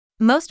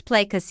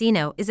MostPlay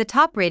Casino is a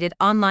top-rated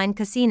online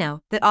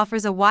casino that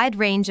offers a wide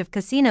range of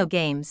casino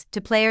games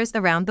to players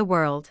around the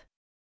world.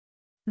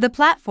 The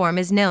platform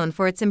is known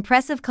for its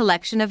impressive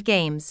collection of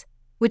games,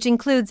 which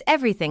includes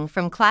everything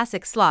from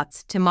classic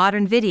slots to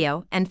modern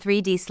video and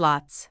 3D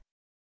slots.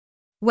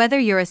 Whether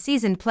you're a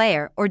seasoned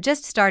player or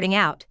just starting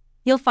out,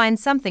 you'll find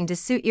something to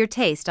suit your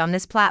taste on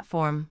this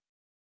platform.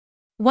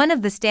 One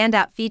of the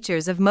standout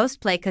features of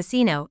MostPlay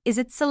Casino is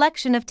its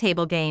selection of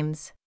table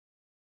games.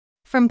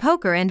 From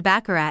poker and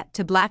baccarat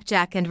to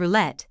blackjack and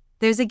roulette,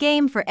 there's a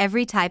game for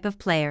every type of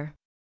player.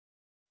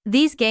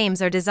 These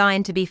games are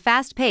designed to be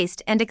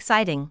fast-paced and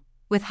exciting,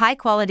 with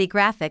high-quality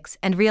graphics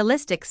and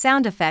realistic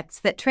sound effects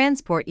that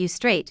transport you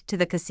straight to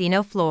the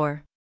casino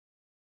floor.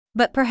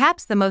 But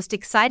perhaps the most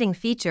exciting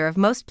feature of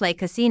MostPlay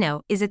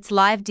Casino is its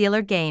live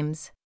dealer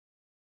games.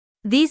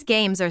 These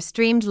games are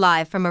streamed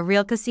live from a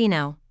real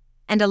casino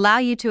and allow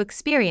you to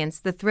experience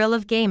the thrill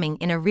of gaming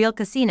in a real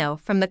casino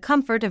from the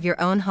comfort of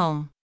your own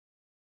home.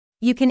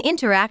 You can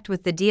interact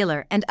with the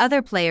dealer and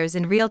other players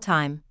in real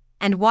time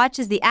and watch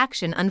as the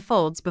action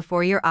unfolds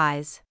before your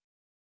eyes.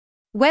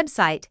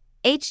 Website: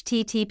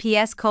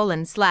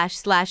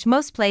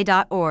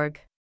 https://mostplay.org